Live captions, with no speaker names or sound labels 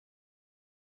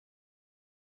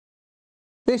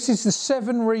This is the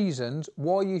 7 reasons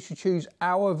why you should choose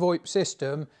our VoIP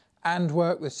system and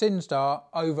work with Syn-Star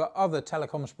over other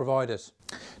telecoms providers.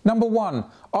 Number 1,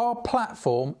 our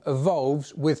platform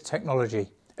evolves with technology.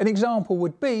 An example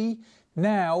would be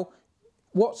now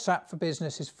WhatsApp for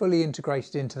Business is fully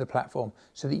integrated into the platform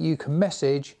so that you can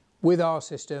message with our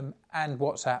system and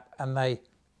WhatsApp and they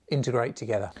integrate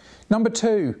together. Number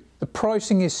 2, the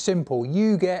pricing is simple.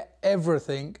 You get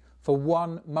everything for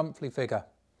one monthly figure.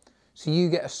 So you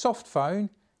get a soft phone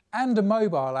and a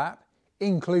mobile app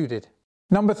included.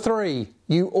 Number 3,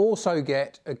 you also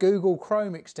get a Google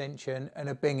Chrome extension and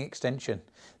a Bing extension.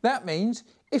 That means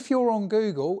if you're on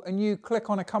Google and you click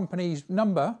on a company's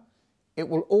number, it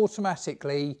will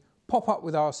automatically pop up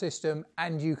with our system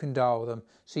and you can dial them,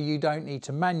 so you don't need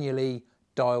to manually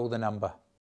dial the number.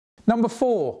 Number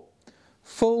 4,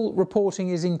 full reporting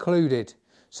is included.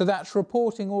 So that's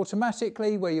reporting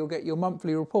automatically where you'll get your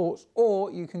monthly reports,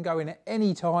 or you can go in at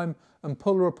any time and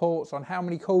pull reports on how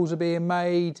many calls are being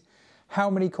made, how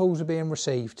many calls are being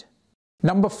received.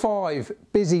 Number 5,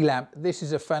 Busy Lamp. This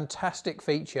is a fantastic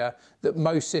feature that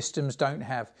most systems don't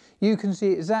have. You can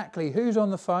see exactly who's on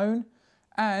the phone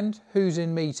and who's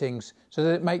in meetings, so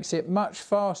that it makes it much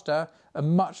faster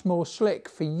and much more slick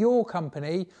for your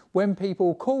company. When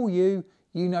people call you,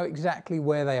 you know exactly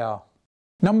where they are.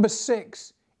 Number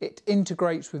 6, it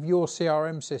integrates with your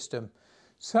CRM system.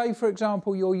 Say for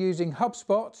example you're using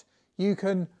HubSpot, you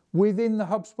can, within the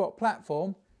HubSpot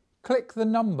platform, click the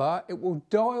number, it will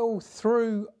dial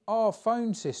through our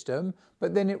phone system,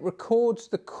 but then it records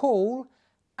the call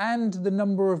and the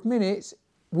number of minutes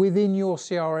within your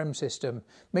CRM system,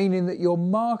 meaning that your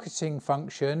marketing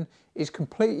function is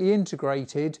completely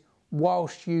integrated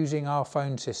whilst using our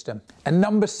phone system. And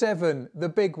number 7, the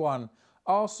big one,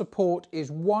 our support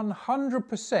is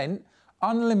 100%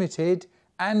 unlimited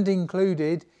and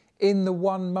included in the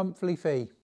 1 monthly fee.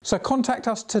 So contact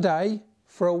us today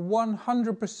for a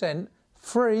 100%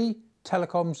 free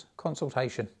telecoms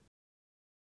consultation.